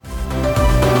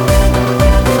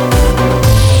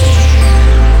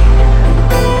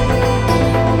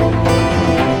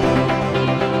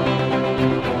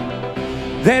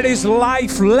is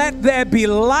life. Let there be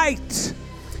light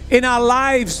in our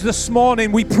lives this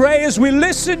morning. We pray as we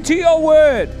listen to your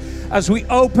word, as we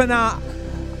open our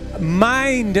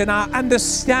mind and our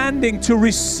understanding to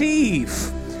receive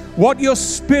what your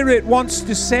Spirit wants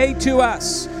to say to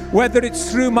us, whether it's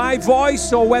through my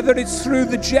voice or whether it's through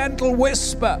the gentle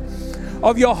whisper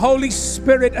of your Holy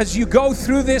Spirit as you go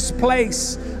through this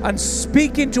place and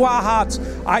speak into our hearts.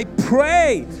 I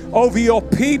pray over your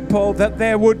people that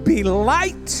there would be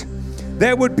light.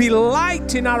 There would be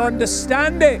light in our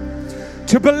understanding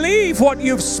to believe what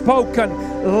you've spoken.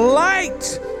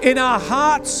 Light in our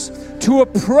hearts to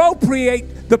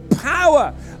appropriate the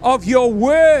power of your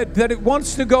word, that it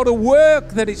wants to go to work,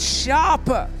 that it's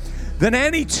sharper than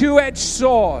any two-edged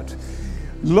sword.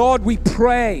 Lord, we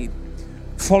pray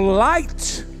for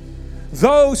light.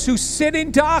 Those who sit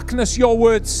in darkness, your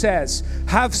word says,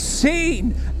 have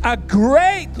seen a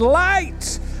great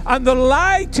light, and the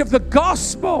light of the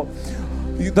gospel,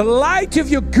 the light of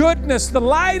your goodness, the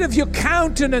light of your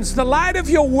countenance, the light of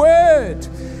your word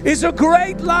is a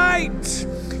great light.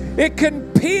 It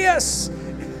can pierce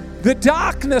the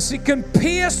darkness. It can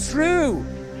pierce through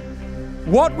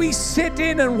what we sit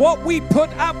in and what we put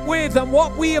up with and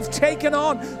what we have taken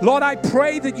on. Lord, I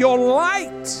pray that your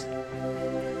light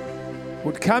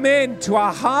would come into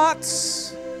our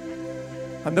hearts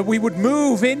and that we would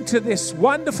move into this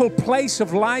wonderful place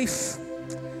of life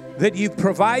that you've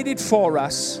provided for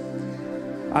us.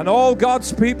 And all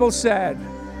God's people said,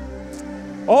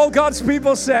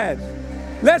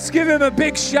 let's give him a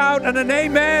big shout and an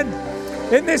amen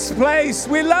in this place.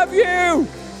 We love you.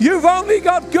 You've only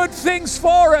got good things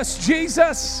for us,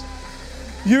 Jesus.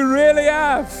 You really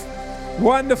have.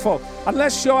 Wonderful. And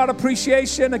let's show our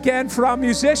appreciation again for our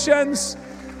musicians.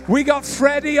 We got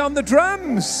Freddie on the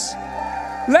drums.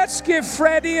 Let's give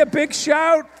Freddie a big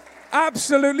shout.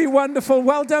 Absolutely wonderful.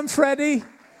 Well done, Freddie.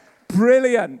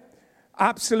 Brilliant.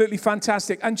 Absolutely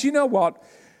fantastic. And do you know what?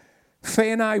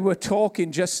 Faye and I were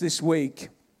talking just this week.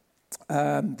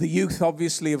 The youth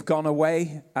obviously have gone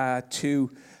away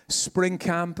to spring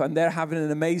camp, and they're having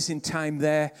an amazing time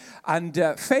there. And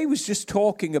Faye was just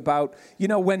talking about,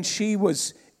 when she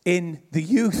was in the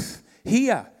youth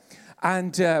here.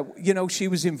 And, she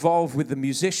was involved with the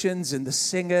musicians and the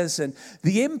singers and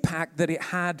the impact that it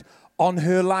had on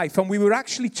her life. And we were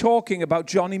actually talking about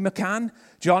Johnny McCann.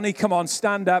 Johnny, come on,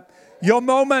 stand up. Your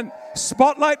moment.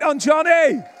 Spotlight on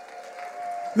Johnny,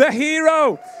 the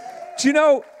hero. Do you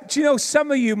know, some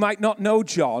of you might not know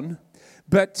John,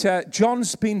 but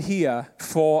John's been here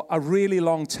for a really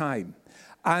long time.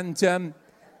 And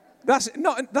that's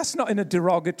not in a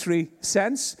derogatory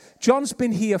sense. John's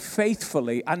been here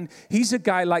faithfully, and he's a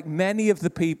guy like many of the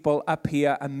people up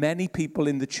here and many people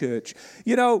in the church.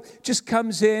 Just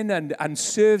comes in and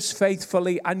serves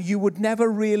faithfully, and you would never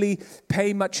really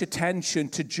pay much attention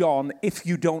to John if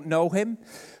you don't know him.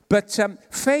 But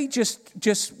Faye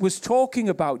just was talking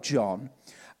about John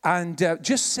and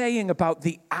just saying about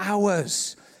the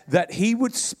hours that he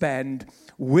would spend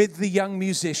with the young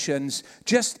musicians,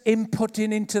 just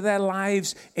inputting into their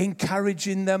lives,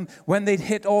 encouraging them. When they'd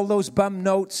hit all those bum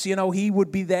notes, he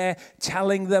would be there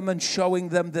telling them and showing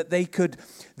them that they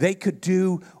could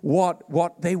do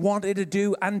what they wanted to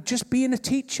do, and just being a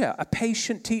teacher, a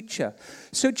patient teacher.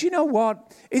 So do you know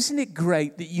what? Isn't it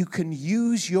great that you can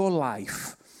use your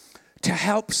life to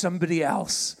help somebody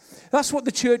else? That's what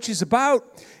the church is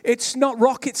about. It's not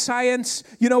rocket science.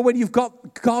 When you've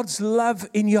got God's love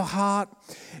in your heart,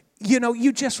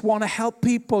 you just want to help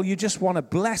people. You just want to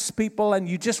bless people, and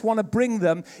you just want to bring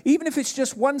them, even if it's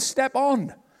just one step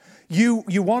on. You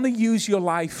want to use your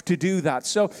life to do that.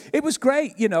 So it was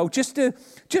great, just to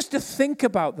think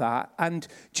about that. And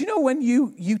do you know, when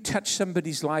you touch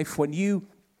somebody's life, when you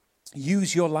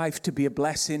use your life to be a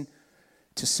blessing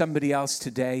to somebody else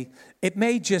today, it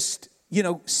may just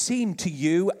seem to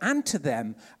you and to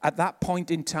them at that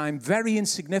point in time very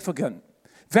insignificant,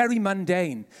 very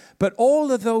mundane. But all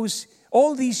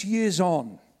these years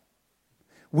on,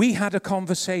 we had a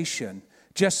conversation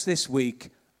just this week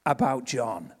about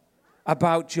John,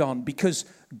 because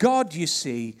God, you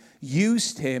see,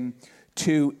 used him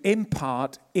to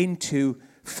impart into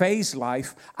Faye's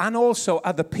life and also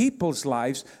other people's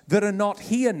lives that are not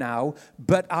here now,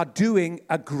 but are doing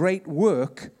a great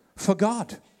work for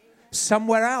God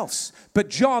somewhere else. But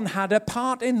John had a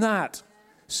part in that.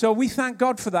 So we thank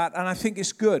God for that, and I think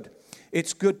it's good.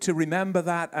 It's good to remember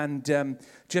that and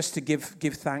just to give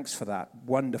thanks for that.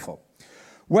 Wonderful.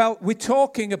 Well, we're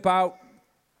talking about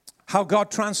how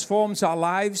God transforms our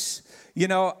lives. You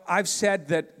know, I've said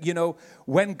that, you know,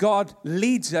 when God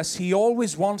leads us, he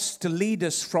always wants to lead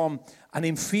us from an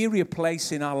inferior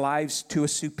place in our lives to a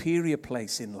superior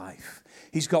place in life.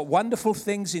 He's got wonderful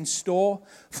things in store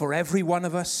for every one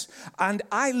of us. And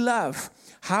I love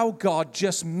how God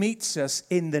just meets us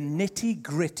in the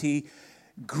nitty-gritty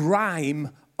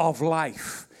grime of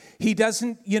life. He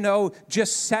doesn't, you know,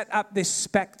 just set up this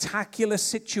spectacular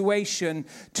situation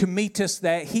to meet us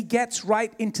there. He gets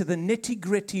right into the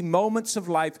nitty-gritty moments of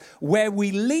life where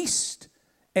we least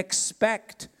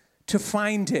expect to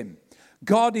find him.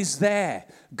 God is there.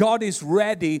 God is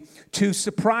ready to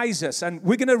surprise us. And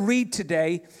we're going to read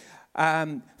today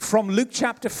from Luke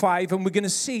chapter 5, and we're going to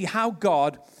see how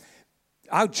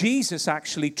Jesus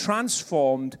actually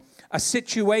transformed a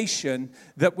situation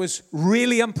that was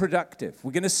really unproductive.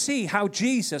 We're going to see how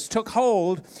Jesus took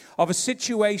hold of a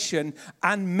situation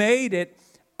and made it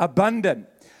abundant.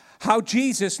 How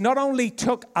Jesus not only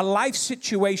took a life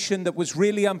situation that was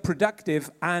really unproductive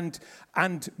and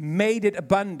made it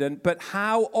abundant, but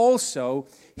how also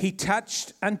he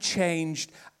touched and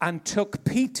changed and took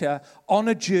Peter on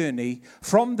a journey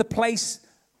from the place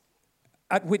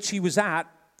at which he was at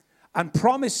and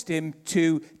promised him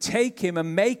to take him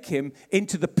and make him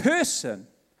into the person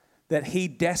that he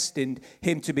destined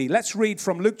him to be. Let's read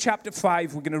from Luke chapter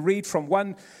 5. We're going to read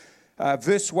from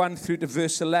verse 1 through to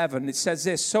verse 11. It says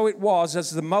this: "So it was,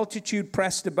 as the multitude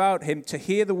pressed about him to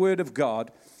hear the word of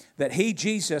God, that he,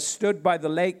 Jesus, stood by the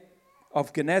lake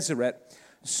of Gennesaret,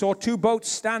 saw two boats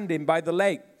standing by the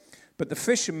lake, but the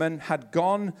fishermen had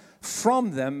gone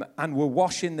from them and were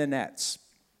washing their nets.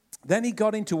 Then he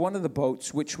got into one of the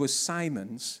boats, which was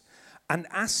Simon's, and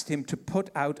asked him to put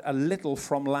out a little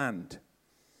from land.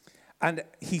 And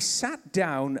he sat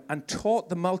down and taught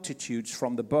the multitudes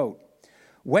from the boat.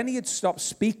 When he had stopped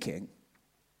speaking,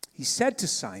 he said to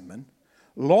Simon,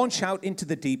 'Launch out into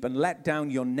the deep and let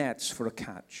down your nets for a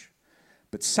catch.'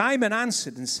 But Simon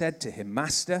answered and said to him,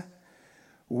 'Master,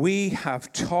 we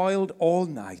have toiled all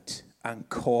night and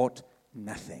caught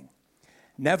nothing.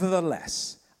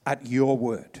 Nevertheless, at your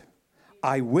word,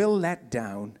 I will let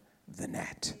down the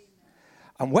net.'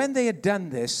 And when they had done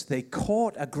this, they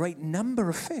caught a great number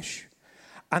of fish,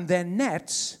 and their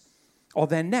net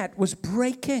was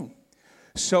breaking.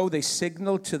 So they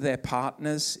signaled to their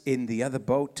partners in the other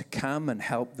boat to come and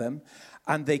help them,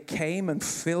 and they came and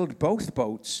filled both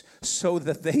boats so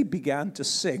that they began to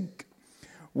sink.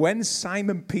 When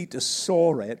Simon Peter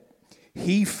saw it,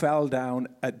 he fell down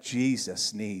at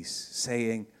Jesus' knees,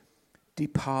 saying,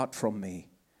 'Depart from me,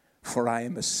 for I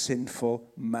am a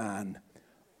sinful man,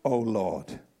 O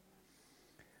Lord.'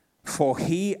 For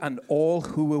he and all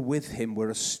who were with him were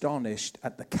astonished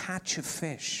at the catch of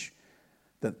fish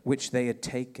which they had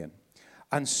taken.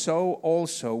 And so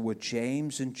also were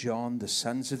James and John, the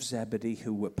sons of Zebedee,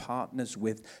 who were partners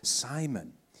with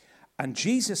Simon. And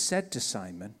Jesus said to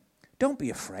Simon, 'Don't be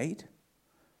afraid.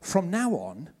 From now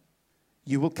on,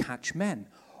 you will catch men.'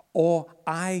 Or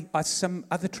as some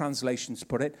other translations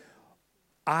put it,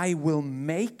 'I will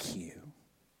make you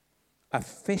a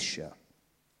fisher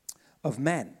of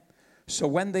men.' So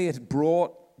when they had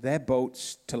brought their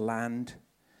boats to land,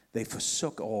 they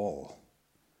forsook all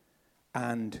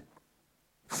and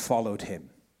followed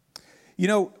him." You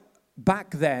know,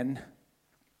 back then,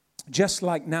 just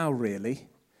like now really,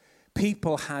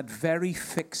 people had very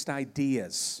fixed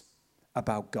ideas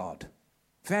about God.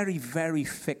 Very, very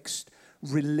fixed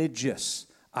religious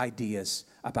ideas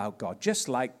about God, just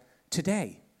like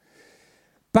today.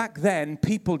 Back then,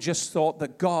 people just thought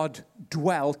that God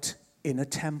dwelt in a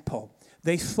temple.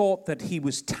 They thought that he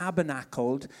was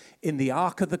tabernacled in the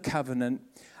Ark of the Covenant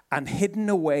and hidden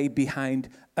away behind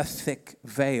a thick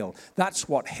veil. That's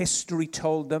what history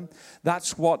told them.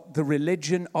 That's what the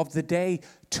religion of the day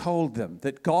told them,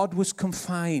 that God was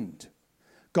confined.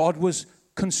 God was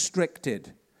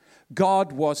constricted.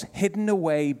 God was hidden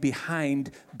away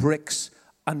behind bricks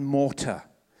and mortar.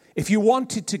 If you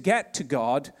wanted to get to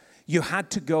God, you had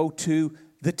to go to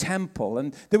the temple.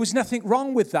 And there was nothing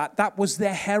wrong with that. That was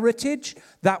their heritage.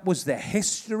 That was their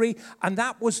history. And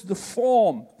that was the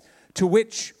form to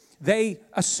which they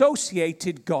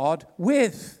associated God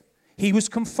with. He was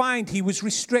confined. He was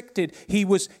restricted. He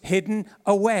was hidden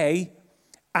away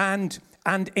and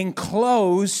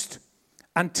enclosed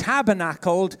and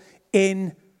tabernacled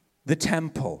in the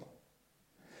temple.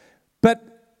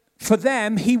 But for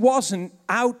them, he wasn't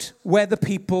out where the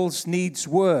people's needs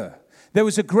were. There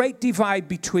was a great divide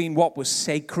between what was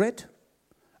sacred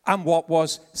and what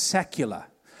was secular.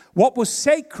 What was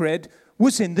sacred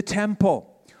was in the temple.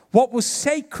 What was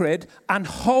sacred and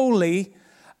holy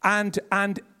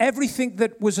and everything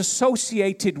that was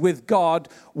associated with God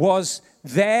was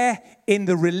there in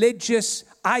the religious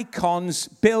icons,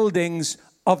 buildings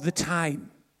of the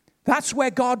time. That's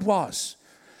where God was.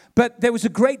 But there was a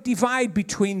great divide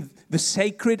between the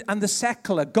sacred and the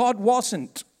secular. God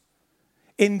wasn't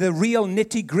in the real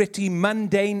nitty-gritty,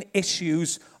 mundane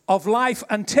issues of life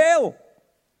until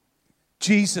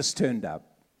Jesus turned up.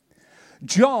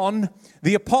 John,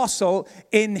 the apostle,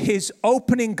 in his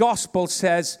opening gospel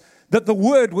says that the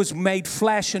Word was made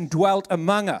flesh and dwelt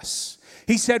among us.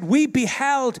 He said, we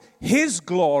beheld his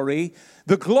glory,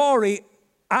 the glory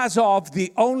as of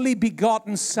the only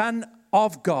begotten Son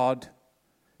of God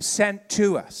sent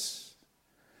to us.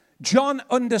 John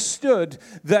understood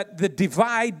that the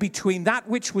divide between that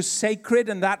which was sacred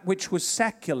and that which was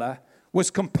secular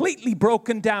was completely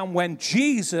broken down when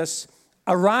Jesus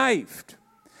arrived.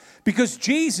 Because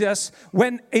Jesus,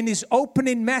 when in his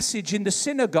opening message in the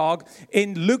synagogue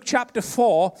in Luke chapter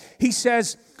 4, he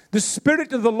says, the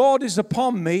Spirit of the Lord is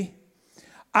upon me,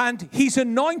 and he's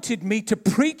anointed me to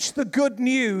preach the good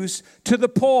news to the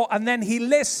poor. And then he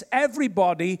lists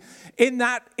everybody in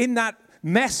that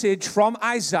message from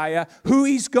Isaiah who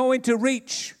he's going to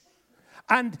reach.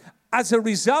 And as a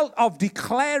result of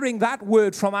declaring that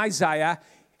word from Isaiah,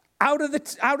 out of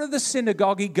the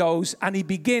synagogue he goes and he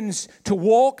begins to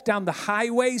walk down the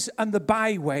highways and the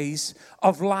byways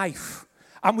of life.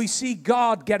 And we see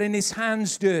God getting his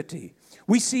hands dirty.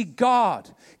 We see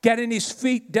God getting his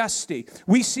feet dusty.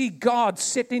 We see God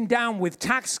sitting down with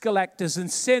tax collectors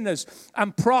and sinners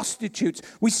and prostitutes.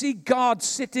 We see God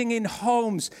sitting in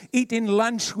homes, eating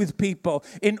lunch with people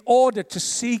in order to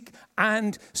seek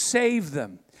and save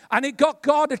them. And it got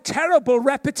God a terrible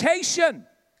reputation.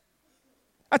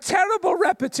 A terrible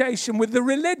reputation with the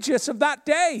religious of that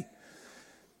day.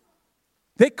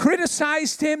 They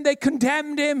criticized him, they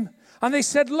condemned him, and they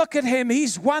said, look at him,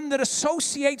 he's one that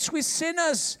associates with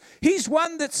sinners. He's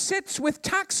one that sits with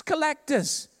tax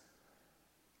collectors.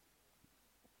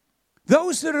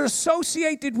 Those that are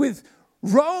associated with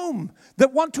Rome,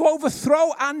 that want to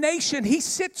overthrow our nation, he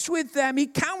sits with them, he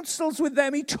counsels with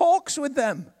them, he talks with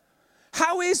them.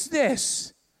 How is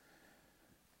this?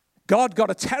 God got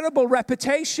a terrible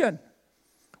reputation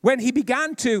when he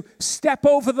began to step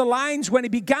over the lines, when he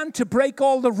began to break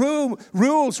all the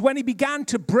rules, when he began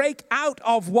to break out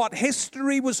of what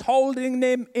history was holding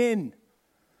him in.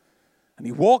 And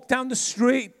he walked down the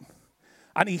street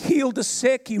and he healed the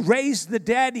sick, he raised the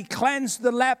dead, he cleansed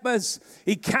the lepers,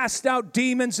 he cast out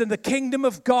demons, and the kingdom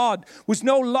of God was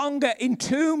no longer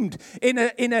entombed in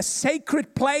a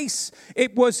sacred place.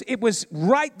 It was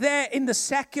right there in the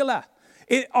secular.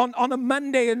 On a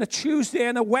Monday and a Tuesday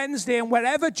and a Wednesday, and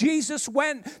wherever Jesus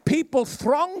went, people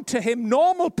thronged to him,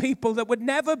 normal people that would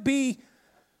never be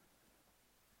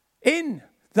in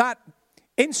that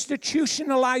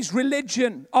institutionalized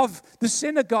religion of the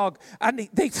synagogue. And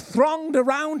they thronged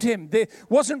around him. There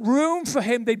wasn't room for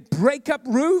him. They'd break up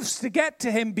roofs to get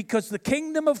to him because the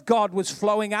kingdom of God was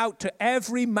flowing out to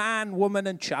every man, woman,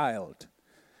 and child.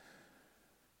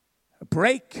 A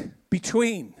break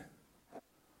between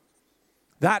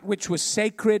that which was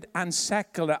sacred and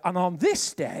secular. And on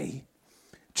this day,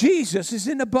 Jesus is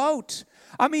in a boat.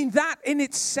 I mean, that in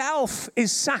itself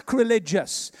is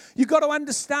sacrilegious. You've got to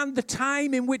understand the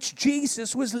time in which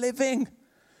Jesus was living.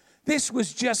 This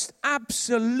was just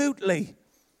absolutely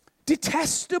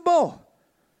detestable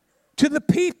to the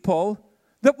people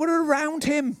that were around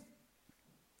him,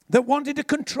 that wanted to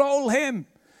control him.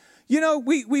 You know,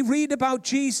 we read about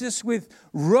Jesus with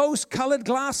rose-colored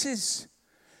glasses.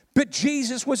 But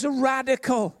Jesus was a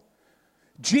radical.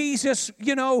 Jesus,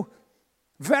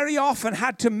 very often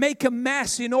had to make a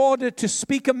mess in order to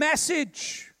speak a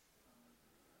message.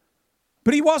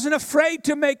 But he wasn't afraid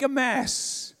to make a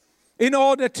mess in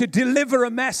order to deliver a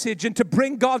message and to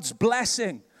bring God's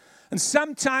blessing. And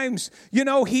sometimes,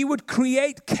 he would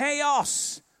create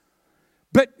chaos.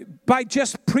 But by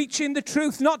just preaching the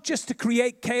truth, not just to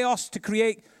create chaos, to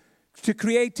create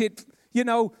it,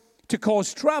 to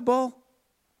cause trouble.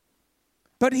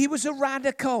 But he was a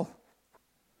radical.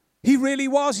 He really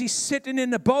was. He's sitting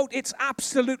in a boat. It's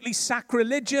absolutely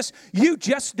sacrilegious. You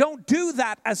just don't do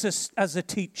that as a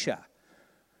teacher.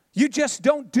 You just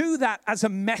don't do that as a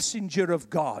messenger of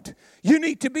God. You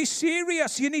need to be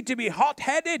serious. You need to be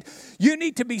hot-headed. You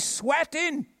need to be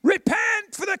sweating.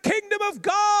 Repent, for the kingdom of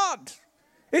God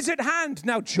is at hand.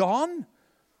 Now, John's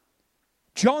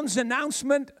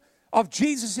announcement of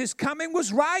Jesus' coming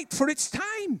was right for its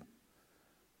time.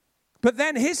 But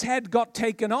then his head got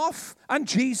taken off and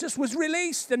Jesus was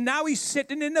released. And now he's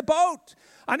sitting in a boat.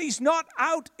 And he's not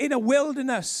out in a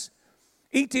wilderness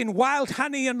eating wild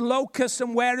honey and locusts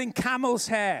and wearing camel's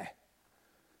hair.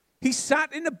 He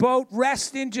sat in a boat,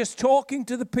 resting, just talking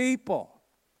to the people.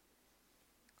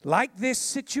 Like this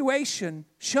situation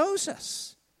shows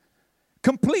us.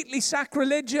 Completely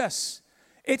sacrilegious.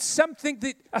 It's something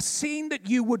a scene that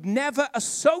you would never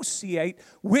associate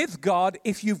with God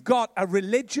if you've got a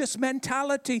religious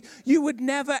mentality. You would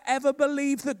never ever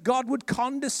believe that God would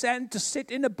condescend to sit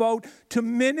in a boat to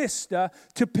minister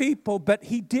to people, but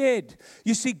he did.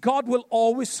 You see, God will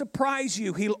always surprise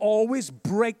you. He'll always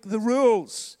break the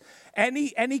rules.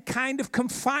 Any kind of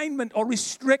confinement or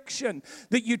restriction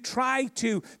that you try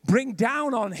to bring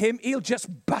down on him, he'll just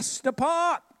bust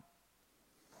apart.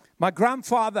 My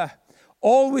grandfather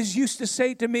always used to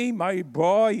say to me, my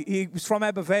boy, he was from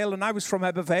Ebervale and I was from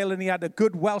Ebervale, and he had a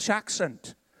good Welsh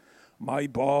accent. My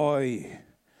boy,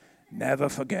 never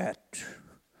forget,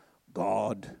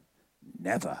 God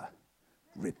never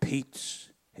repeats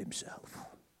himself.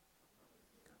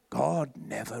 God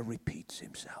never repeats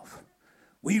himself.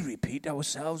 We repeat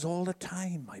ourselves all the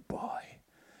time, my boy,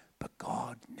 but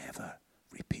God never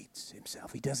repeats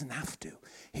himself. He doesn't have to.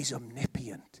 He's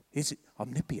omnipotent. He's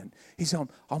omnipotent. He's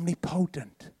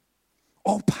omnipotent.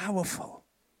 All-powerful.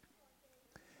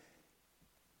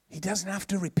 He doesn't have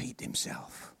to repeat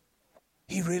himself.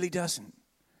 He really doesn't.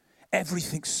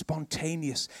 Everything's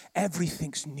spontaneous.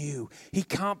 Everything's new. He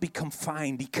can't be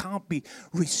confined. He can't be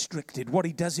restricted. What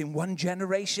he does in one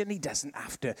generation, he doesn't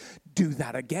have to do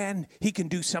that again. He can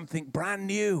do something brand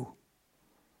new.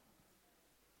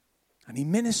 And he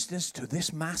ministers to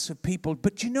this mass of people.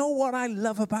 But you know what I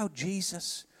love about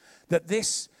Jesus? That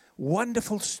this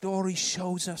wonderful story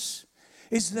shows us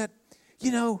is that,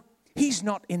 he's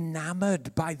not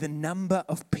enamored by the number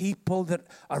of people that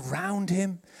are around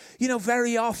him.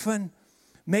 Very often,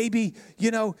 maybe,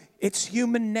 it's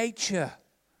human nature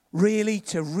really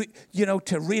to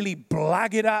really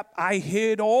blag it up.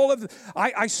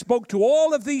 I spoke to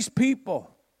all of these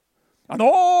people. And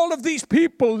all of these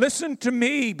people listen to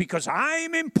me because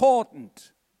I'm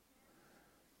important.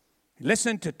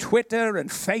 Listen to Twitter and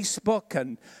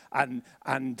Facebook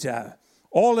and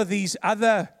all of these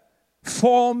other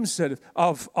forms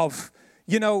of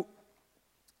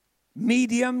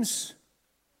mediums.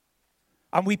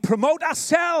 And we promote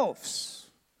ourselves.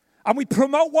 And we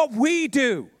promote what we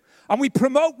do. And we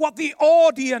promote what the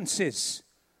audiences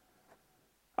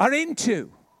are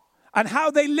into. And how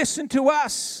they listen to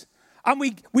us. And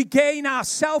we gain our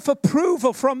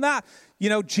self-approval from that.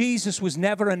 Jesus was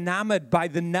never enamored by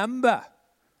the number.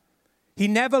 He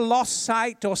never lost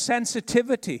sight or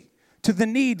sensitivity to the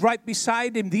need right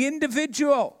beside him, the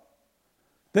individual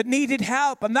that needed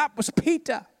help, and that was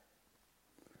Peter.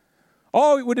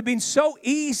 Oh, it would have been so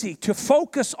easy to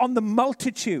focus on the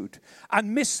multitude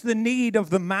and miss the need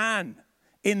of the man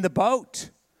in the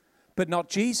boat, but not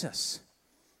Jesus.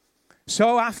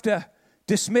 So after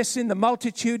dismissing the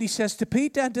multitude, he says to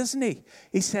Peter, doesn't he?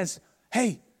 He says,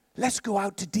 hey, let's go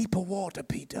out to deeper water,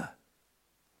 Peter.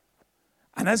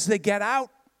 And as they get out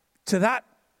to that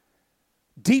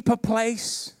deeper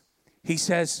place, he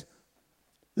says,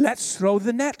 let's throw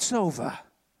the nets over.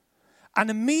 And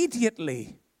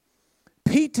immediately,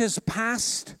 Peter's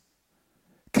past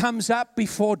comes up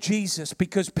before Jesus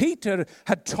because Peter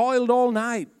had toiled all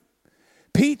night.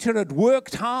 Peter had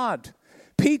worked hard.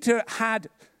 Peter had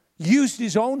used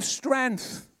his own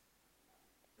strength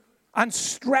and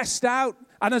stressed out.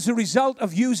 And as a result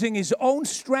of using his own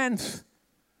strength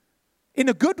in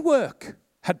a good work,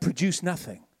 had produced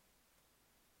nothing.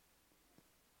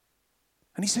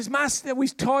 And he says, Master,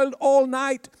 we've toiled all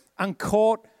night and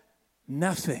caught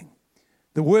nothing.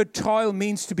 The word toil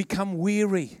means to become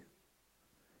weary,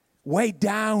 weighed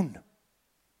down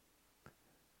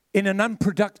in an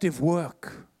unproductive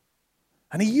work.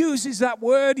 And he uses that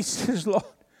word. He says, Lord,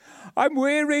 I'm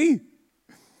weary.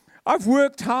 I've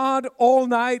worked hard all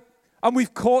night and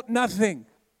we've caught nothing.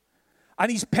 And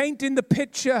he's painting the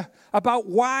picture about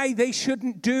why they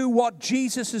shouldn't do what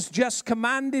Jesus has just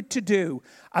commanded to do.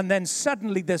 And then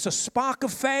suddenly there's a spark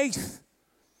of faith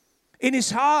in his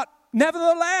heart.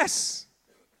 Nevertheless,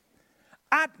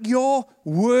 at your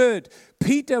word,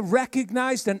 Peter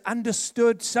recognized and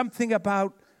understood something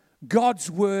about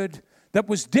God's word that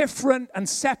was different and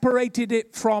separated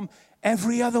it from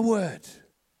every other word.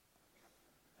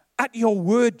 At your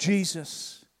word,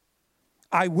 Jesus,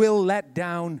 I will let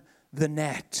down the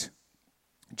net.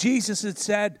 Jesus had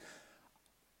said,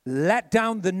 let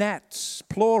down the nets,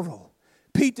 plural.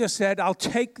 Peter said, I'll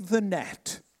take the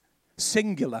net,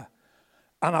 singular,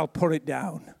 and I'll put it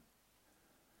down.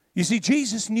 You see,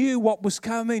 Jesus knew what was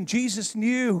coming. Jesus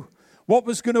knew what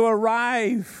was going to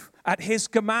arrive at his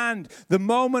command. The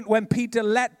moment when Peter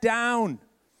let down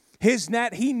his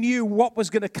net, he knew what was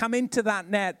going to come into that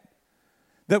net.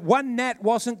 That one net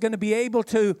wasn't going to be able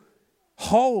to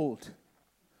hold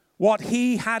what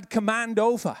he had command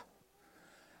over.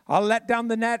 I'll let down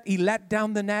the net. He let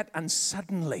down the net, and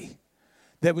suddenly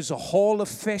there was a haul of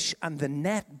fish, and the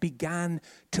net began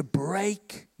to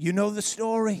break. You know the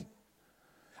story.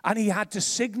 And he had to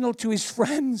signal to his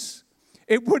friends.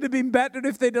 It would have been better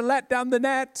if they'd have let down the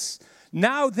nets.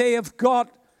 Now they have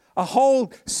got a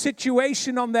whole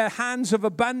situation on their hands of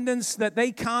abundance that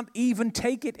they can't even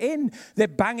take it in. They're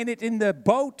banging it in the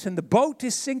boat, and the boat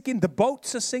is sinking. The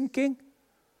boats are sinking.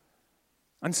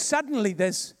 And suddenly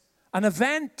there's an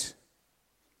event.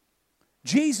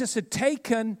 Jesus had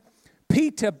taken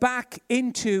Peter back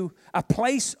into a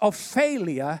place of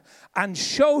failure and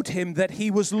showed him that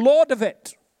he was Lord of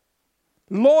it.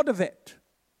 Lord of it.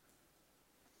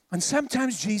 And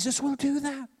sometimes Jesus will do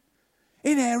that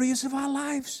in areas of our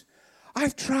lives.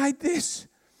 I've tried this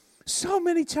so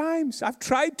many times. I've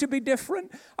tried to be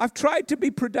different. I've tried to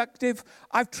be productive.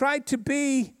 I've tried to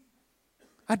be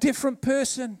a different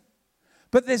person.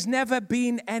 But there's never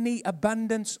been any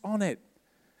abundance on it.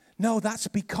 No, that's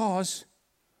because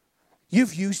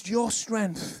you've used your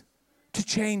strength to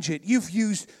change it. You've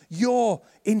used your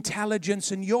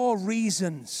intelligence and your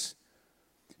reasons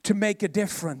to make a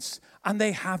difference. And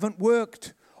they haven't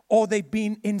worked. Or they've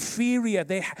been inferior.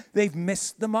 They've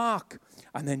missed the mark.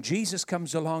 And then Jesus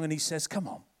comes along and he says, come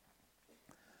on.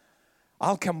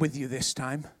 I'll come with you this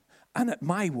time. And at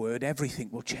my word, everything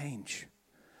will change.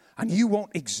 And you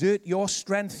won't exert your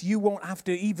strength. You won't have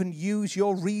to even use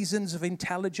your reasons of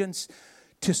intelligence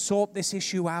to sort this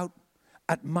issue out.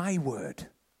 At my word,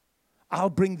 I'll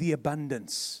bring the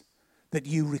abundance that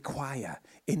you require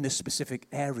in the specific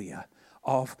area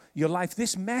of your life.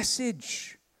 This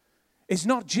message is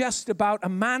not just about a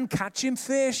man catching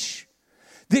fish.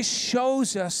 This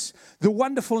shows us the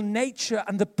wonderful nature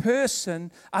and the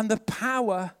person and the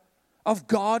power of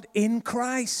God in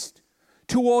Christ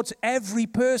towards every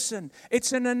person.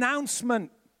 It's an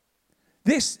announcement.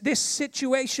 This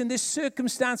situation, this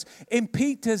circumstance in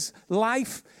Peter's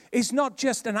life is not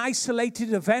just an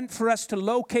isolated event for us to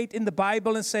locate in the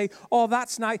Bible and say, oh,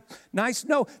 that's nice.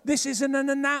 No, this is an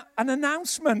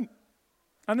announcement.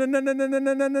 An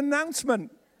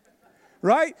announcement,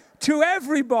 right? To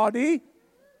everybody,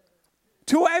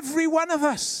 to every one of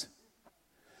us.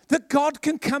 That God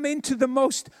can come into the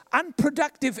most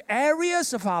unproductive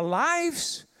areas of our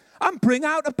lives and bring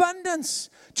out abundance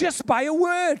just by a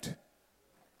word.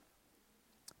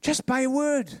 Just by a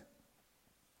word.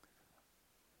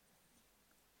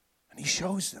 And he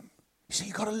shows them. You see,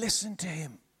 you've got to listen to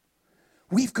him.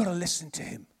 We've got to listen to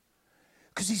him.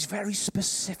 Because he's very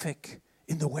specific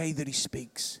in the way that he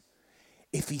speaks.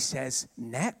 If he says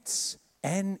nets,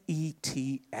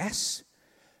 N-E-T-S,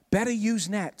 better use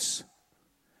nets.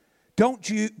 Don't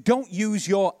use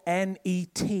your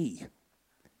N-E-T,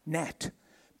 net.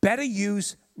 Better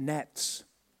use nets.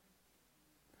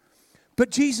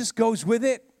 But Jesus goes with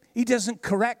it. He doesn't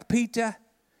correct Peter.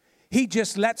 He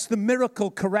just lets the miracle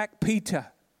correct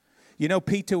Peter. You know,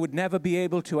 Peter would never be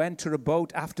able to enter a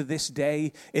boat after this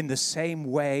day in the same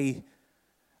way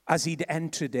as he'd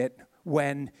entered it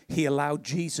when he allowed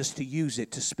Jesus to use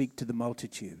it to speak to the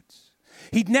multitudes.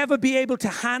 He'd never be able to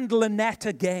handle a net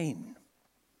again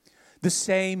the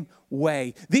same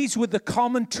way. These were the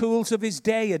common tools of his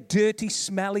day, a dirty,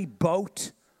 smelly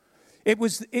boat.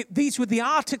 These were the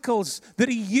articles that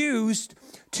he used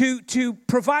to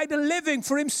provide a living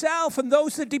for himself and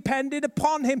those that depended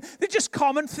upon him. They're just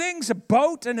common things, a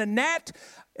boat and a net.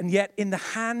 And yet in the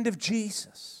hand of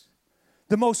Jesus,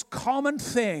 the most common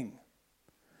thing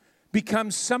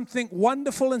becomes something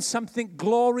wonderful and something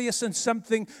glorious and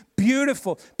something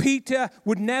beautiful. Peter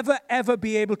would never, ever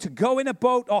be able to go in a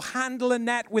boat or handle a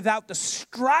net without the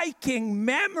striking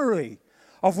memory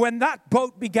of when that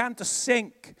boat began to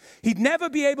sink. He'd never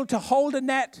be able to hold a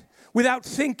net without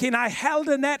thinking, I held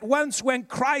a net once when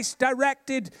Christ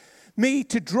directed me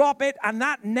to drop it, and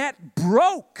that net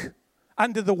broke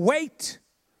under the weight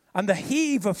and the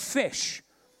heave of fish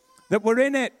that were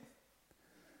in it.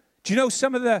 Do you know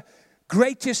some of the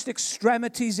greatest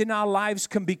extremities in our lives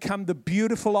can become the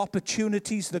beautiful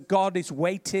opportunities that God is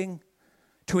waiting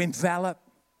to envelop?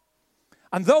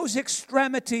 And those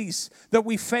extremities that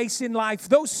we face in life,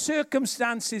 those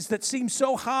circumstances that seem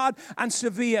so hard and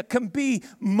severe, can be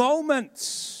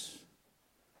moments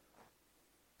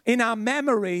in our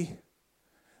memory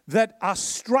that are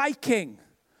striking,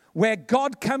 where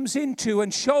God comes into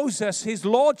and shows us his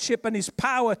lordship and his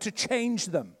power to change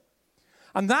them.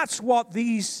 And that's what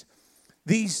these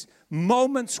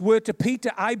moments were to Peter,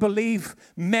 I believe,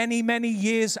 many, many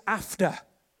years after.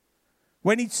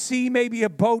 When he'd see maybe a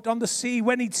boat on the sea,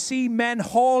 when he'd see men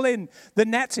hauling the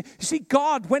nets. You see,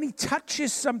 God, when he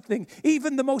touches something,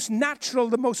 even the most natural,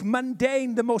 the most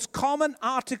mundane, the most common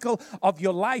article of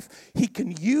your life, he can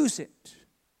use it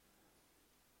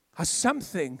as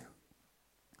something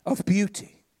of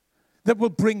beauty that will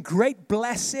bring great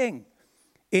blessing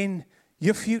in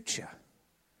your future.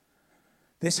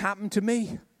 This happened to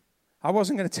me. I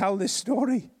wasn't going to tell this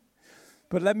story,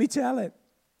 but let me tell it.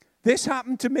 This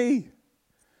happened to me.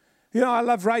 You know, I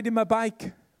love riding my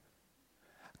bike.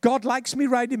 God likes me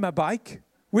riding my bike,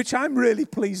 which I'm really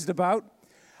pleased about.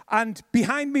 And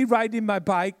behind me riding my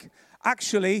bike,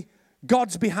 actually,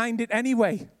 God's behind it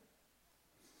anyway.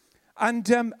 And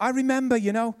I remember,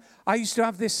 you know, I used to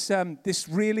have this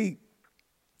really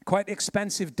quite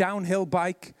expensive downhill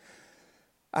bike.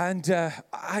 And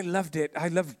I loved it. I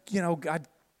loved, you know, I'd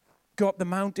go up the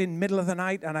mountain middle of the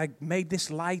night and I made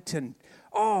this light. And,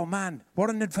 oh, man, what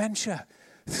an adventure.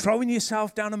 Throwing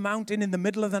yourself down a mountain in the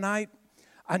middle of the night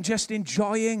and just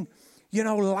enjoying, you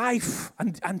know, life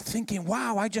and thinking,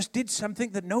 wow, I just did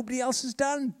something that nobody else has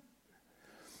done.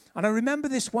 And I remember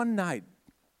this one night,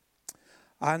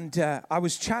 and I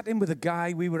was chatting with a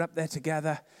guy. We were up there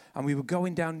together, and we were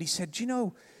going down, and he said, you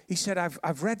know, he said,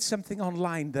 I've read something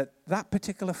online that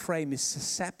particular frame is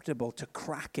susceptible to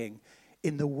cracking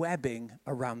in the webbing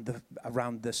around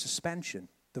the suspension,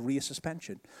 the rear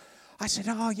suspension. I said,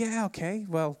 oh, yeah, okay.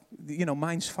 Well, you know,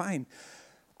 mine's fine.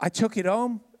 I took it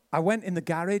home. I went in the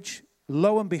garage.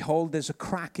 Lo and behold, there's a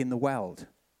crack in the welds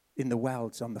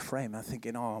on the frame. I'm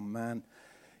thinking, oh, man,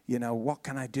 you know, what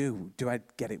can I do? Do I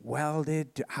get it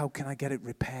welded? How can I get it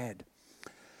repaired?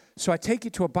 So I take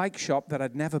it to a bike shop that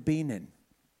I'd never been in.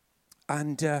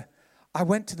 And I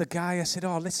went to the guy. I said,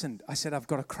 oh, listen, I said, I've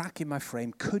got a crack in my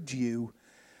frame. Could you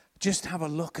just have a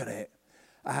look at it?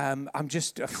 I'm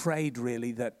just afraid,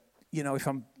 really, that, you know, if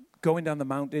I'm going down the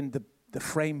mountain, the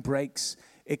frame breaks,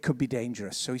 it could be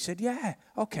dangerous. So he said, yeah,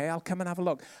 okay, I'll come and have a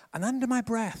look. And under my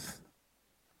breath,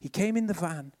 he came in the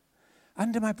van.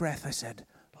 Under my breath, I said,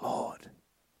 Lord,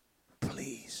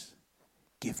 please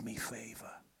give me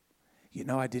favor. You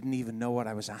know, I didn't even know what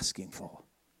I was asking for.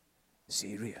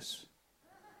 Serious.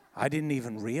 I didn't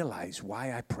even realize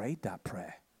why I prayed that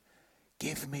prayer.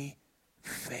 Give me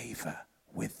favor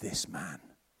with this man.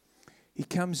 He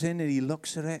comes in and he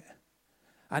looks at it.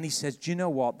 And he says, do you know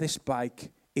what? This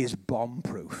bike is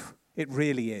bomb-proof. It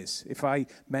really is. If I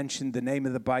mentioned the name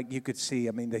of the bike, you could see,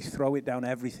 I mean, they throw it down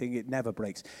everything. It never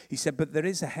breaks. He said, but there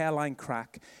is a hairline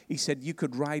crack. He said, you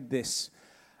could ride this.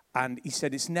 And he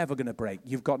said, it's never going to break.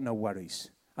 You've got no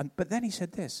worries. But then he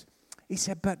said this. He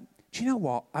said, but do you know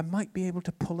what? I might be able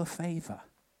to pull a favor.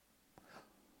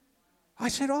 I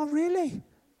said, oh, really?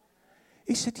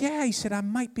 He said, yeah. He said, I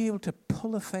might be able to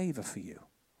pull a favor for you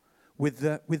with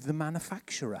the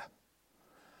manufacturer.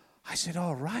 I said,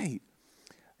 all right.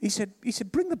 He said,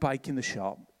 bring the bike in the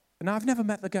shop. And I've never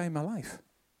met the guy in my life.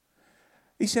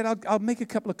 He said, I'll make a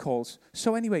couple of calls.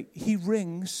 So anyway, he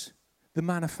rings the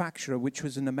manufacturer, which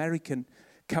was an American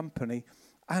company,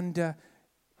 and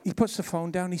he puts the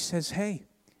phone down. He says, hey,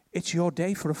 it's your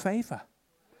day for a favor.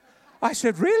 I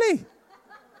said, really?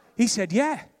 He said,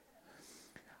 yeah.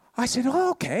 I said,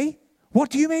 oh, okay. What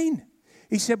do you mean?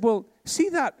 He said, well, see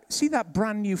that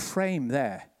brand new frame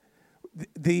there?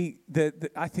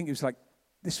 I think it was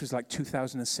this was like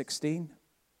 2016.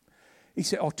 He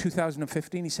said, or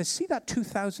 2015. He says, see that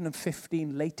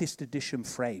 2015 latest edition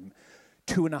frame,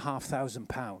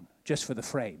 £2,500 just for the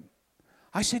frame.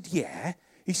 I said, yeah.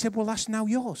 He said, well, that's now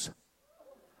yours.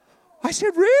 I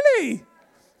said, really?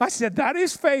 I said, that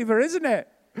is favor, isn't it?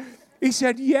 He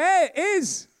said, yeah, it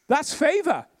is. That's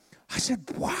favor. I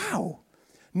said, wow.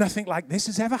 Nothing like this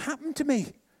has ever happened to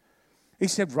me. He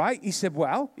said, right. He said,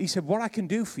 well, what I can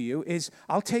do for you is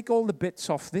I'll take all the bits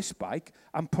off this bike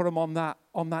and put them on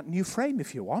that new frame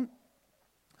if you want.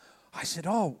 I said,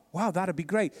 oh, wow, that'd be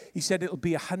great. He said, it'll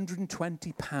be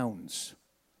 £120.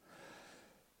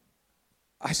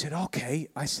 I said, okay.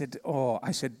 I said,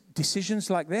 decisions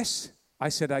like this, I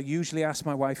said, I usually ask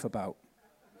my wife about.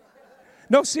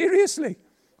 No, seriously.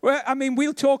 Well, I mean,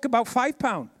 we'll talk about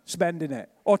 £5 spending it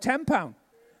or £10.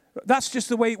 That's just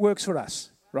the way it works for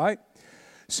us, right?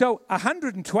 So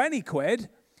 120 quid,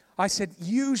 I said,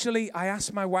 usually I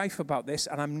ask my wife about this,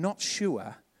 and I'm not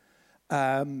sure,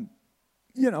 in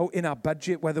our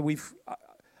budget, whether we've...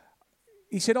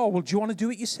 He said, oh, well, do you want to do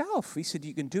it yourself? He said,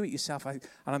 you can do it yourself. And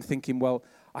I'm thinking, well,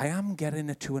 I am getting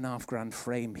a $2,500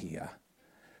 frame here.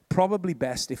 Probably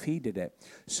best if he did it.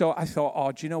 So I thought,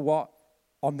 oh, do you know what?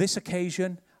 On this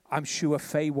occasion, I'm sure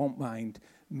Faye won't mind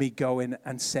me going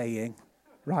and saying,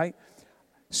 right?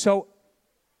 So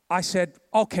I said,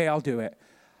 okay, I'll do it.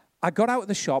 I got out of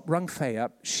the shop, rung Faye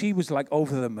up. She was like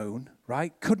over the moon,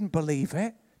 right? Couldn't believe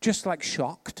it. Just like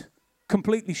shocked,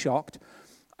 completely shocked.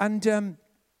 And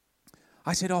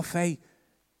I said, oh, Faye,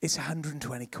 it's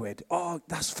 120 quid. Oh,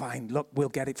 that's fine. Look, we'll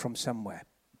get it from somewhere.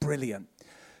 Brilliant.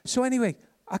 So anyway,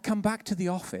 I come back to the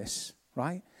office,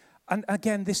 right? And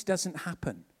again, this doesn't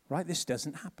happen, right? This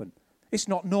doesn't happen. It's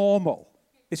not normal.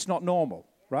 It's not normal,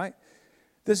 right?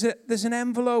 There's an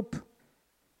envelope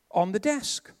on the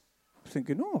desk. I'm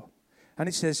thinking, oh. And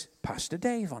it says, Pastor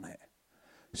Dave on it.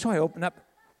 So I open up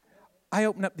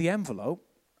the envelope,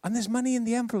 and there's money in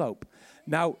the envelope.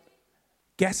 Now,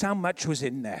 guess how much was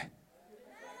in there?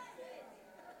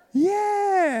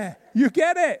 Yeah, you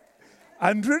get it.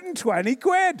 120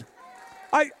 quid.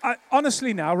 I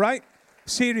honestly now, right?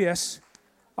 Serious.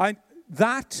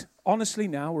 Honestly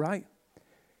now, right?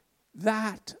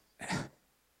 That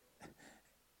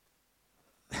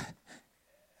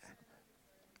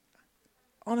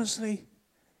honestly,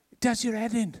 it does your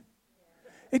head in.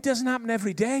 It doesn't happen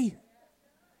every day.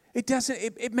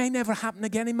 It may never happen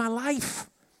again in my life.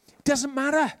 It doesn't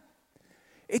matter.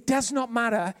 It does not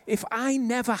matter if I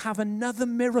never have another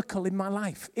miracle in my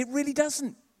life. It really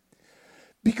doesn't.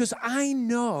 Because I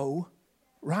know,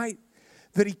 right,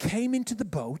 that he came into the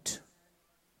boat,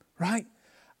 right,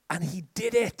 and he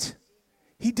did it.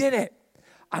 He did it.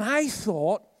 And I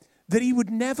thought that he would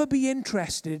never be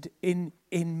interested in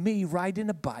me riding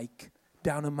a bike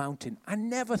down a mountain. I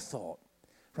never thought,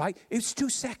 right? It's too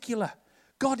secular.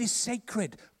 God is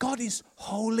sacred. God is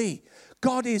holy.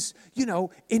 God is,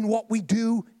 in what we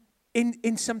do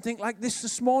in something like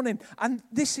this morning. And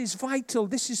this is vital.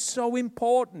 This is so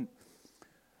important.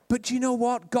 But you know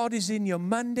what? God is in your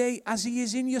Monday as he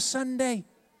is in your Sunday.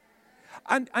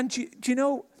 And do you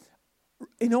know,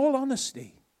 in all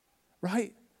honesty,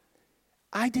 right,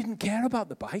 I didn't care about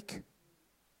the bike.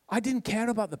 I didn't care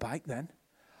about the bike then.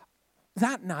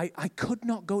 That night, I could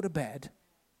not go to bed.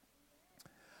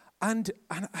 And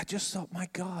I just thought, my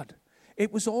God,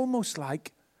 it was almost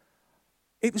like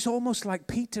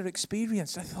Peter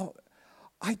experienced. I thought,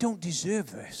 I don't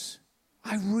deserve this.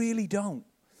 I really don't.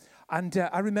 And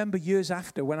I remember years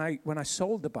after when I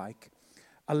sold the bike,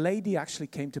 a lady actually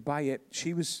came to buy it.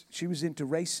 She was into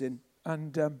racing,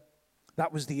 and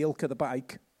that was the ilk of the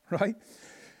bike, right?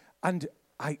 And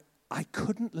I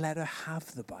couldn't let her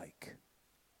have the bike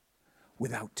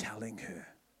without telling her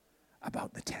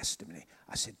about the testimony.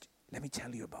 I said, let me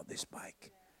tell you about this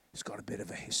bike. It's got a bit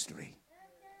of a history.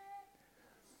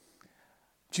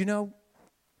 Do you know,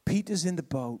 Peter's in the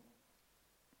boat,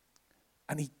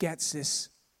 and he gets this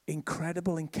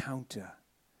incredible encounter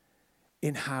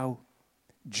in how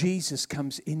Jesus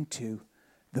comes into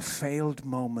the failed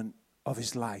moment of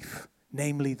his life,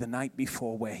 namely the night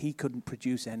before where he couldn't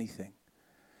produce anything.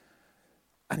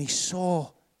 And he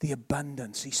saw the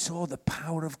abundance. He saw the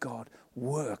power of God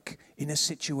work in a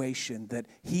situation that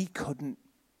he couldn't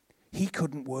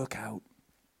work out.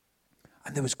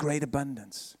 And there was great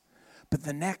abundance. But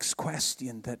the next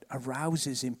question that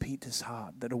arouses in Peter's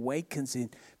heart, that awakens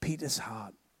in Peter's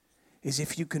heart, is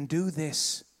if you can do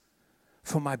this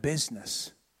for my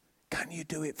business, can you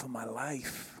do it for my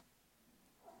life?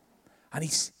 And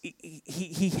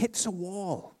he hits a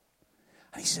wall.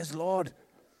 And he says, Lord,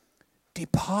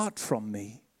 depart from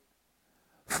me,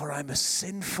 for I'm a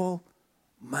sinful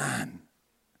man.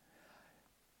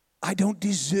 I don't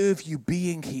deserve you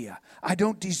being here. I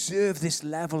don't deserve this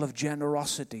level of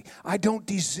generosity. I don't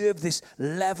deserve this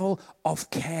level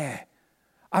of care.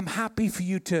 I'm happy for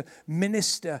you to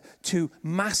minister to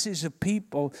masses of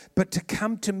people, but to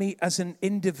come to me as an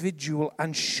individual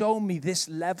and show me this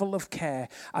level of care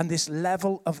and this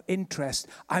level of interest,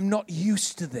 I'm not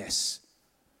used to this.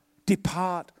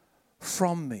 Depart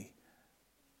from me.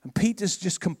 And Peter's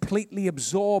just completely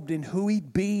absorbed in who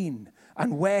he'd been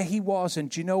and where he was. And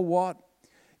do you know what?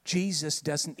 Jesus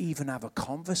doesn't even have a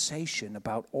conversation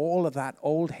about all of that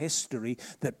old history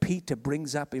that Peter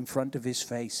brings up in front of his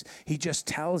face. He just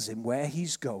tells him where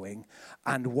he's going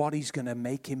and what he's going to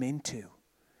make him into.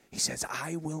 He says,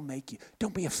 I will make you.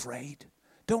 Don't be afraid.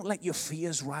 Don't let your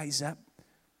fears rise up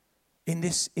in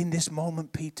this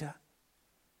moment, Peter.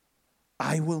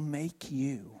 I will make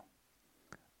you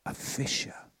a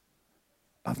fisher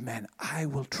of men. I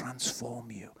will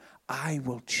transform you. I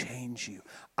will change you.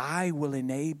 I will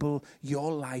enable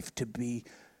your life to be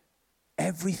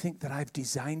everything that I've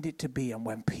designed it to be. And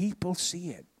when people see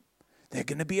it, they're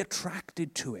going to be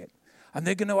attracted to it. And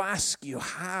they're going to ask you,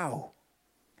 how?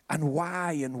 and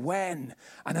why and when.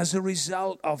 And as a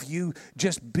result of you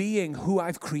just being who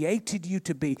I've created you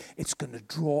to be, it's going to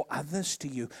draw others to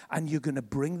you, and you're going to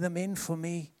bring them in for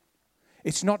me.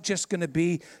 It's not just going to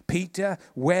be, Peter,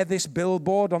 wear this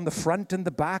billboard on the front and the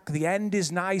back. The end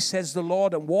is nigh, says the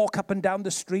Lord, and walk up and down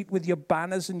the street with your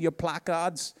banners and your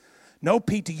placards. No,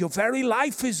 Peter, your very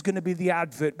life is going to be the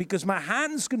advert, because my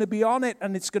hand's going to be on it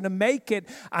and it's going to make it,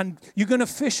 and you're going to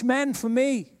fish men for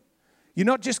me. You're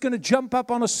not just going to jump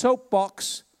up on a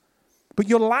soapbox, but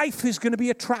your life is going to be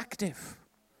attractive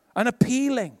and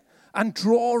appealing and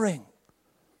drawing.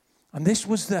 And this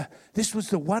was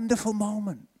the wonderful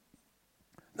moment.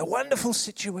 The wonderful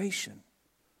situation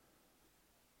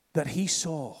that he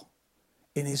saw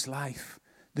in his life.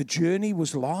 The journey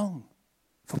was long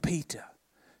for Peter.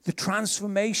 The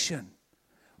transformation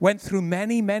went through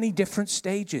many, many different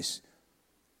stages.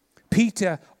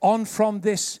 Peter, on from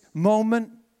this moment,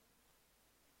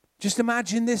 just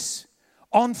imagine this,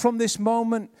 on from this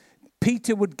moment,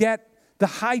 Peter would get the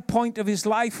high point of his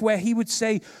life where he would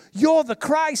say, "You're the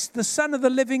Christ, the Son of the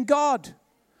living God."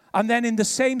 And then in the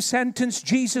same sentence,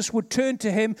 Jesus would turn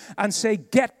to him and say,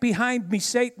 "Get behind me,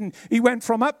 Satan." He went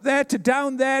from up there to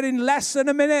down there in less than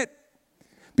a minute,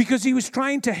 because he was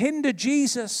trying to hinder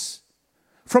Jesus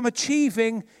from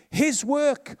achieving his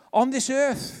work on this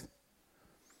earth.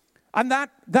 And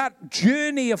that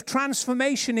journey of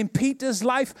transformation in Peter's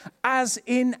life, as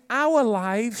in our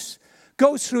lives,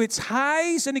 goes through its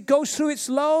highs and it goes through its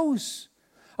lows.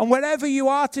 And wherever you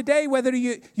are today, whether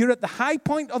you're at the high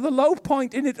point or the low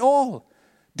point in it all,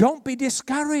 don't be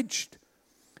discouraged.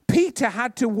 Peter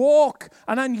had to walk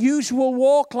an unusual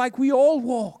walk like we all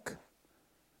walk.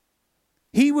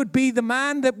 He would be the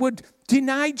man that would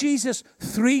deny Jesus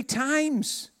 3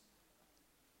 times.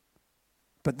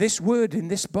 But this word in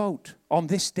this boat on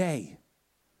this day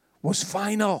was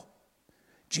final.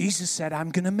 Jesus said,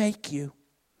 "I'm going to make you.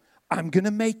 I'm going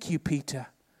to make you, Peter.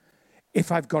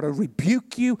 If I've got to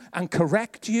rebuke you and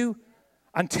correct you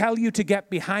and tell you to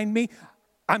get behind me,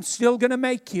 I'm still going to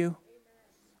make you.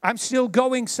 I'm still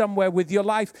going somewhere with your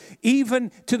life,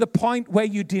 even to the point where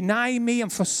you deny me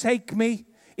and forsake me.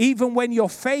 Even when you're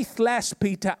faithless,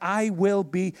 Peter, I will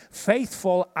be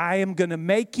faithful. I am going to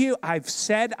make you. I've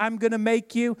said I'm going to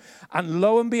make you. And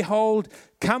lo and behold,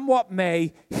 come what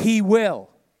may, he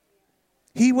will.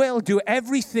 He will do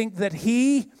everything that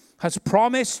he has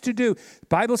promised to do. The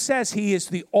Bible says he is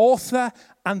the author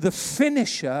and the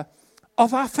finisher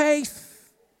of our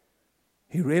faith.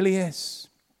 He really is.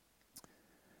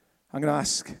 I'm going to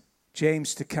ask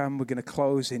James to come. We're going to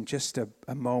close in just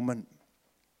a moment.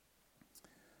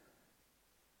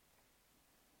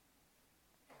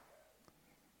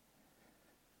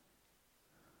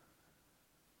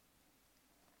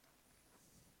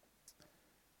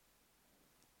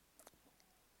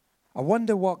 I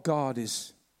wonder what God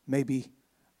is maybe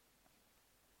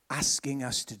asking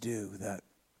us to do that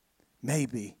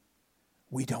maybe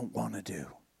we don't want to do.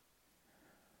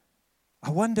 I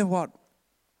wonder what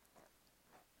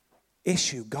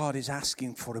issue God is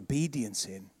asking for obedience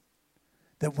in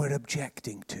that we're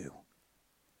objecting to.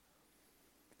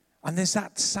 And there's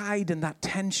that side and that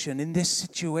tension in this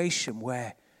situation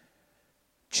where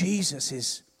Jesus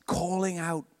is calling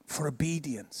out for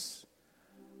obedience,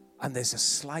 and there's a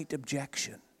slight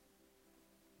objection.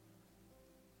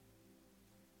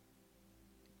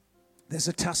 There's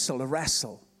a tussle, a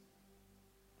wrestle,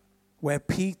 where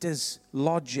Peter's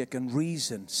logic and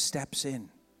reason steps in.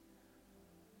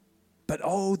 But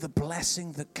oh, the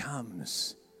blessing that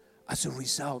comes as a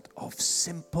result of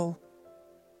simple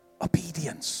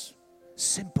obedience.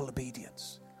 Simple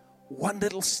obedience. One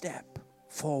little step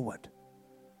forward.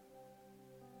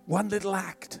 One little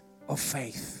act of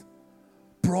faith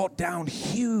brought down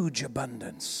huge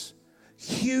abundance,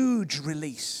 huge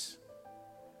release.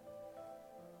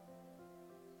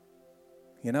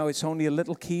 You know, it's only a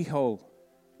little keyhole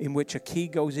in which a key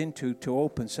goes into to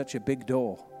open such a big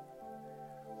door.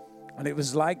 And it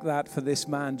was like that for this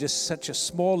man, just such a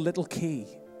small little key,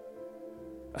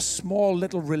 a small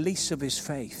little release of his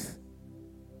faith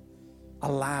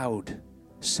allowed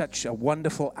such a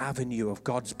wonderful avenue of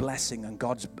God's blessing and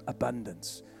God's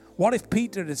abundance. What if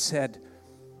Peter had said,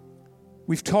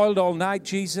 "We've toiled all night,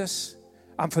 Jesus,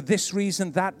 and for this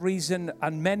reason, that reason,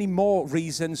 and many more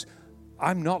reasons,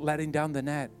 I'm not letting down the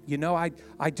net." You know,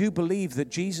 I do believe that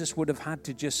Jesus would have had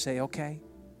to just say, okay.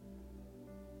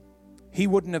 He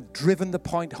wouldn't have driven the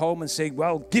point home and say,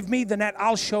 "Well, give me the net,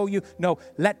 I'll show you." No,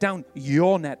 let down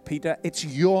your net, Peter. It's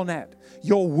your net.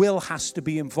 Your will has to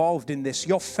be involved in this.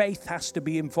 Your faith has to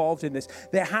be involved in this.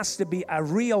 There has to be a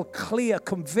real clear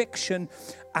conviction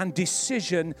and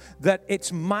decision that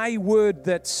it's my word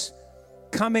that's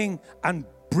coming and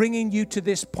bringing you to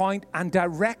this point and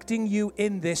directing you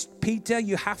in this. Peter,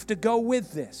 you have to go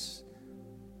with this.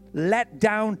 Let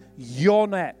down your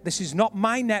net. This is not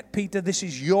my net, Peter. This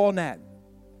is your net.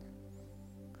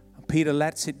 And Peter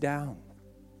lets it down.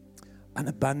 And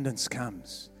abundance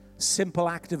comes. Simple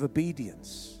act of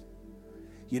obedience.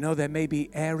 You know, there may be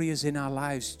areas in our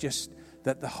lives just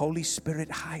that the Holy Spirit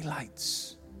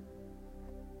highlights.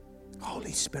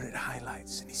 Holy Spirit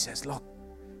highlights. And he says, look,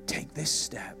 take this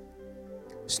step.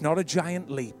 It's not a giant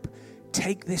leap.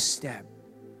 Take this step.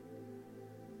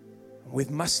 With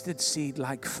mustard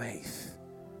seed-like faith,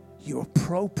 you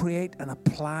appropriate and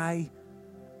apply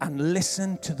and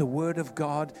listen to the word of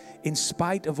God. In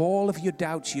spite of all of your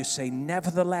doubts, you say,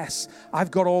 nevertheless, I've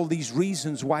got all these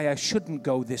reasons why I shouldn't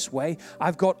go this way.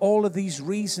 I've got all of these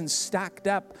reasons stacked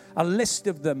up, a list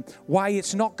of them, why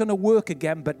it's not going to work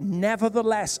again. But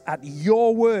nevertheless, at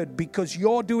your word, because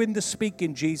you're doing the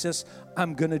speaking, Jesus,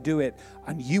 I'm going to do it.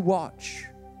 And you watch.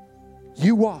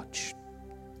 You watch.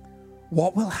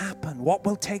 What will happen? What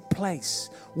will take place?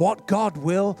 What God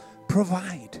will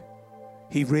provide.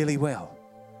 He really will.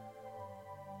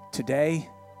 Today,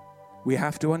 we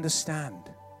have to understand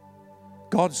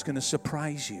God's going to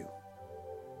surprise you.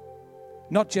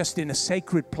 Not just in a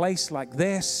sacred place like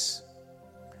this,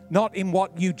 not in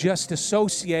what you just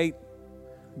associate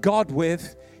God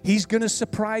with. He's going to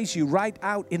surprise you right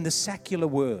out in the secular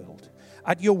world,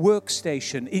 at your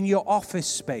workstation, in your office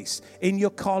space, in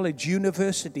your college,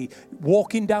 university,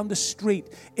 walking down the street,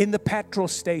 in the petrol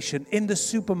station, in the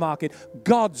supermarket.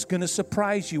 God's going to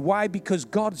surprise you. Why? Because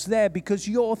God's there, because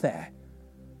you're there.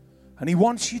 And He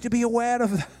wants you to be aware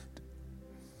of that.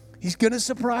 He's going to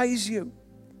surprise you.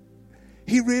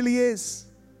 He really is.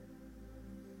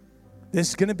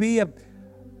 There's going to be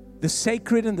the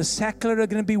sacred and the secular are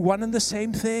going to be one and the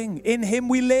same thing. In Him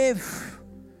we live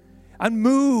and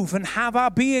move and have our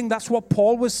being. That's what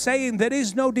Paul was saying. There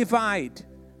is no divide.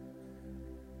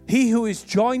 He who is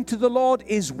joined to the Lord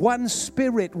is one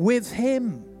spirit with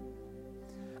Him.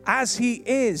 As He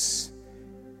is,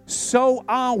 so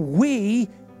are we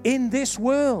in this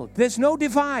world. There's no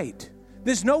divide.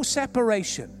 There's no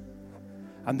separation.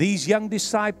 And these young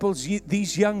disciples,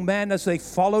 these young men, as they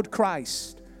followed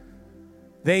Christ,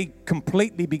 they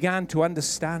completely began to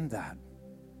understand that.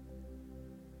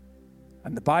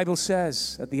 And the Bible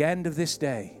says at the end of this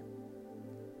day,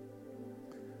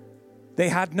 they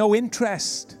had no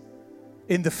interest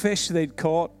in the fish they'd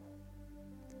caught.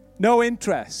 No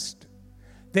interest.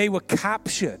 They were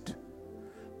captured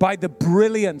by the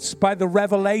brilliance, by the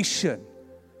revelation,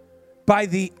 by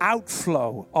the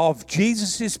outflow of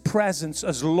Jesus' presence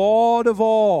as Lord of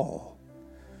all.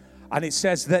 And it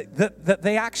says that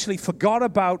they actually forgot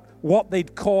about what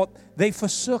they'd caught. They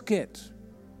forsook it.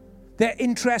 Their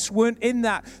interests weren't in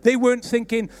that. They weren't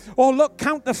thinking, oh, look,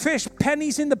 count the fish,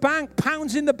 pennies in the bank,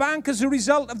 pounds in the bank as a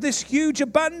result of this huge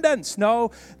abundance.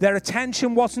 No, their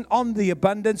attention wasn't on the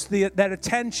abundance. Their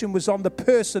attention was on the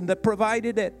person that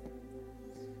provided it.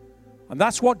 And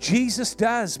that's what Jesus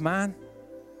does, man.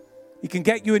 He can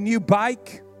get you a new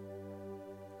bike,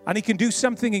 and He can do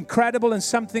something incredible and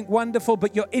something wonderful,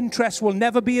 but your interest will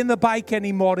never be in the bike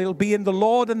anymore. It'll be in the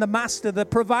Lord and the Master that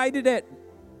provided it.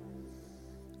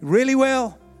 It really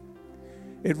will.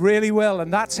 It really will.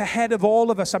 And that's ahead of all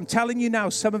of us. I'm telling you now,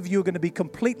 some of you are going to be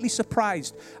completely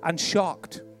surprised and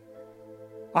shocked.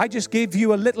 I just gave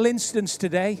you a little instance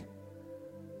today.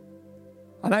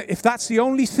 And if that's the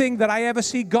only thing that I ever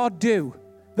see God do,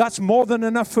 that's more than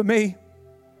enough for me.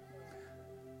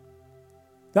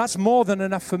 That's more than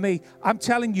enough for me. I'm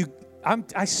telling you,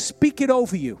 I speak it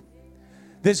over you.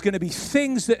 There's going to be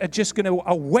things that are just going to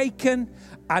awaken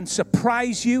and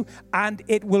surprise you, and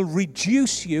it will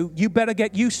reduce you. You better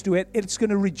get used to it. It's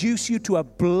going to reduce you to a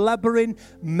blubbering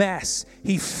mess.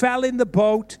 He fell in the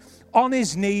boat on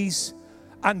his knees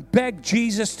and begged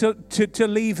Jesus to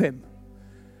leave him,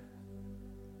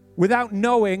 without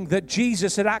knowing that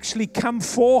Jesus had actually come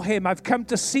for him. I've come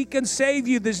to seek and save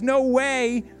you. There's no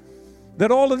way that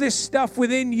all of this stuff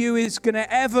within you is going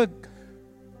to ever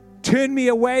turn me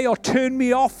away or turn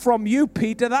me off from you,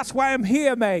 Peter. That's why I'm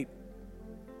here, mate.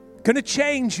 Going to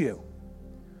change you.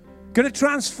 Going to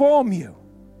transform you.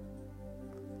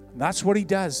 And that's what He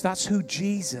does. That's who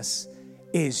Jesus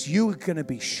is. You are going to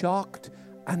be shocked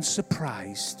and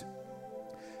surprised.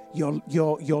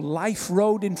 Your life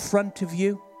road in front of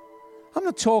you. I'm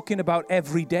not talking about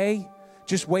every day,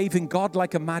 just waving God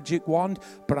like a magic wand.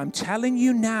 But I'm telling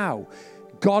you now,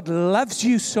 God loves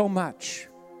you so much.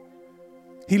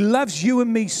 He loves you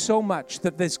and me so much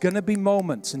that there's going to be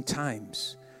moments and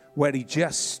times where He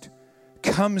just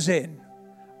comes in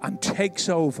and takes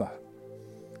over.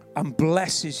 and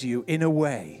blesses you in a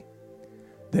way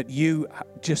that you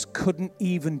just couldn't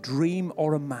even dream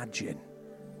or imagine.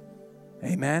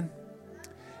 Amen.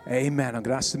 Amen. I'm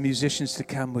going to ask the musicians to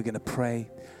come. We're going to pray.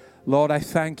 Lord, I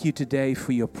thank you today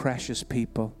for your precious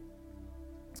people.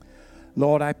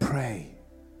 Lord, I pray,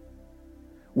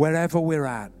 wherever we're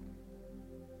at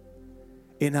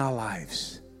in our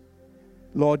lives,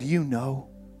 Lord, you know.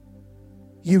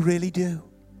 You really do.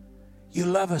 You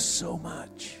love us so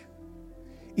much.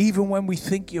 Even when we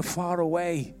think you're far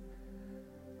away,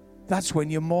 that's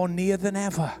when you're more near than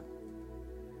ever.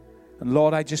 And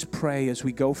Lord, I just pray as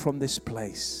we go from this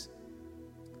place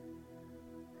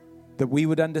that we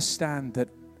would understand that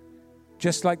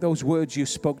just like those words you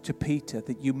spoke to Peter,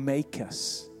 that you make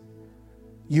us.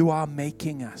 You are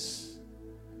making us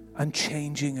and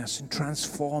changing us and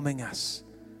transforming us.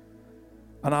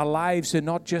 And our lives are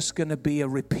not just going to be a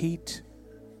repeat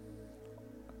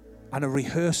and a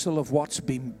rehearsal of what's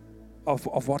been,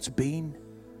 of what's been,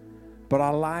 but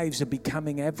our lives are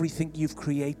becoming everything you've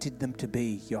created them to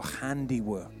be. Your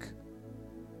handiwork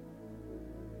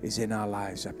is in our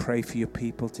lives. I pray for your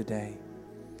people today.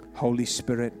 Holy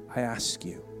Spirit, I ask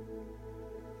you,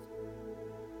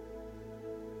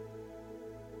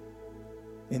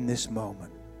 in this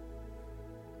moment,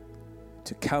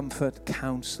 to comfort,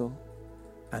 counsel,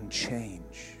 and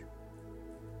change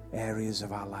areas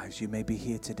of our lives. You may be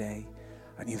here today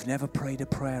and you've never prayed a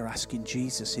prayer asking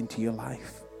Jesus into your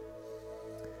life.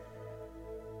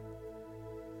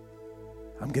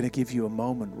 I'm going to give you a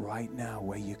moment right now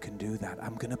where you can do that.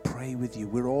 I'm going to pray with you.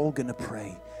 We're all going to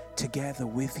pray together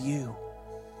with you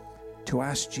to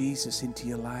ask Jesus into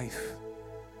your life.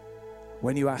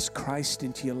 When you ask Christ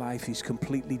into your life, he's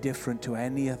completely different to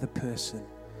any other person.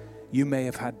 You may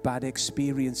have had bad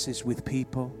experiences with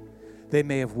people. They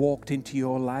may have walked into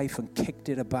your life and kicked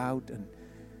it about and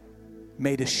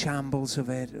made a shambles of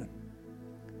it and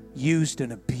used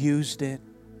and abused it.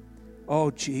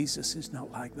 Oh, Jesus is not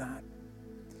like that.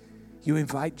 You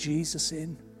invite Jesus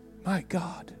in. My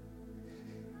God,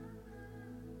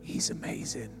 he's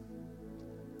amazing.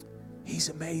 He's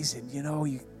amazing. You know,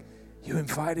 you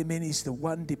invite him in. He's the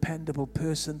one dependable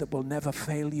person that will never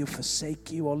fail you,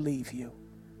 forsake you, or leave you.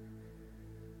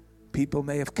 People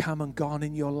may have come and gone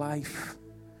in your life,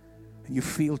 and you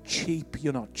feel cheap.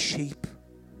 You're not cheap.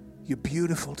 You're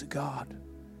beautiful to God.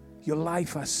 Your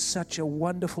life has such a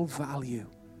wonderful value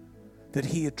that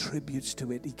he attributes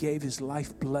to it. He gave his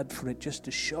lifeblood for it just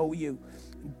to show you,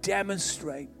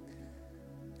 demonstrate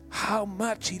how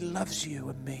much he loves you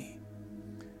and me.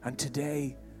 And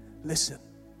today, listen,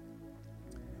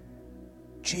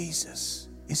 Jesus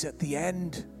is at the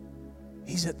end.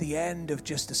 He's at the end of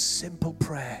just a simple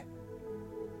prayer.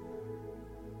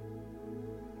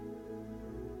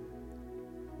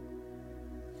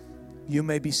 You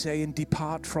may be saying,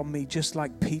 depart from me, just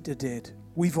like Peter did.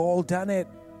 We've all done it.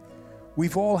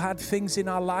 We've all had things in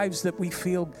our lives that we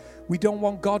feel we don't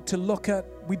want God to look at.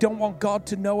 We don't want God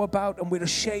to know about, and we're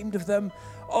ashamed of them.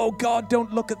 Oh, God,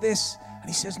 don't look at this. And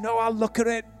he says, no, I'll look at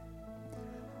it.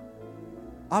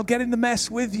 I'll get in the mess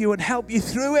with you and help you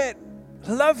through it.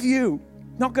 Love you.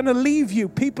 Not going to leave you.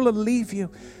 People will leave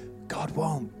you. God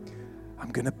won't. I'm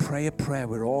going to pray a prayer.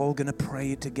 We're all going to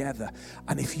pray it together.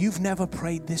 And if you've never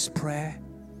prayed this prayer,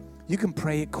 you can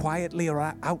pray it quietly or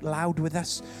out loud with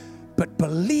us. But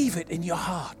believe it in your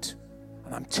heart.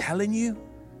 And I'm telling you,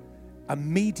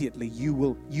 immediately you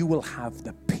will have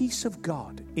the peace of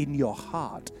God in your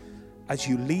heart as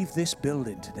you leave this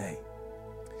building today.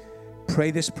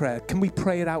 Pray this prayer. Can we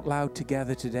pray it out loud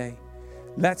together today?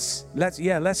 Let's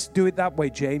do it that way,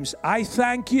 James. I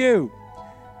thank you,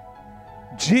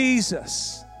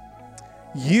 Jesus.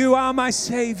 You are my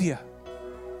Savior.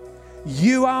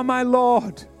 You are my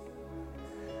Lord.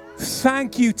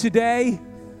 Thank you today.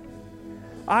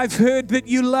 I've heard that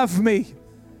you love me.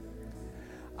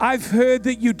 I've heard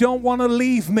that you don't want to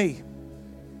leave me.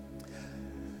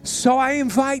 So I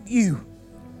invite you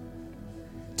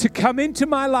to come into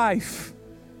my life,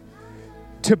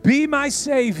 to be my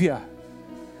Savior,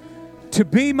 to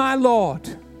be my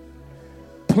Lord.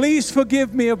 Please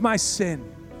forgive me of my sin.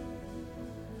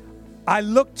 I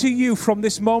look to you from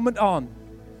this moment on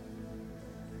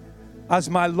as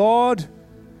my Lord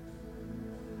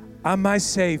and my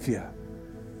Savior.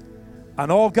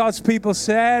 And all God's people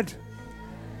said,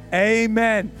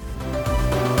 amen.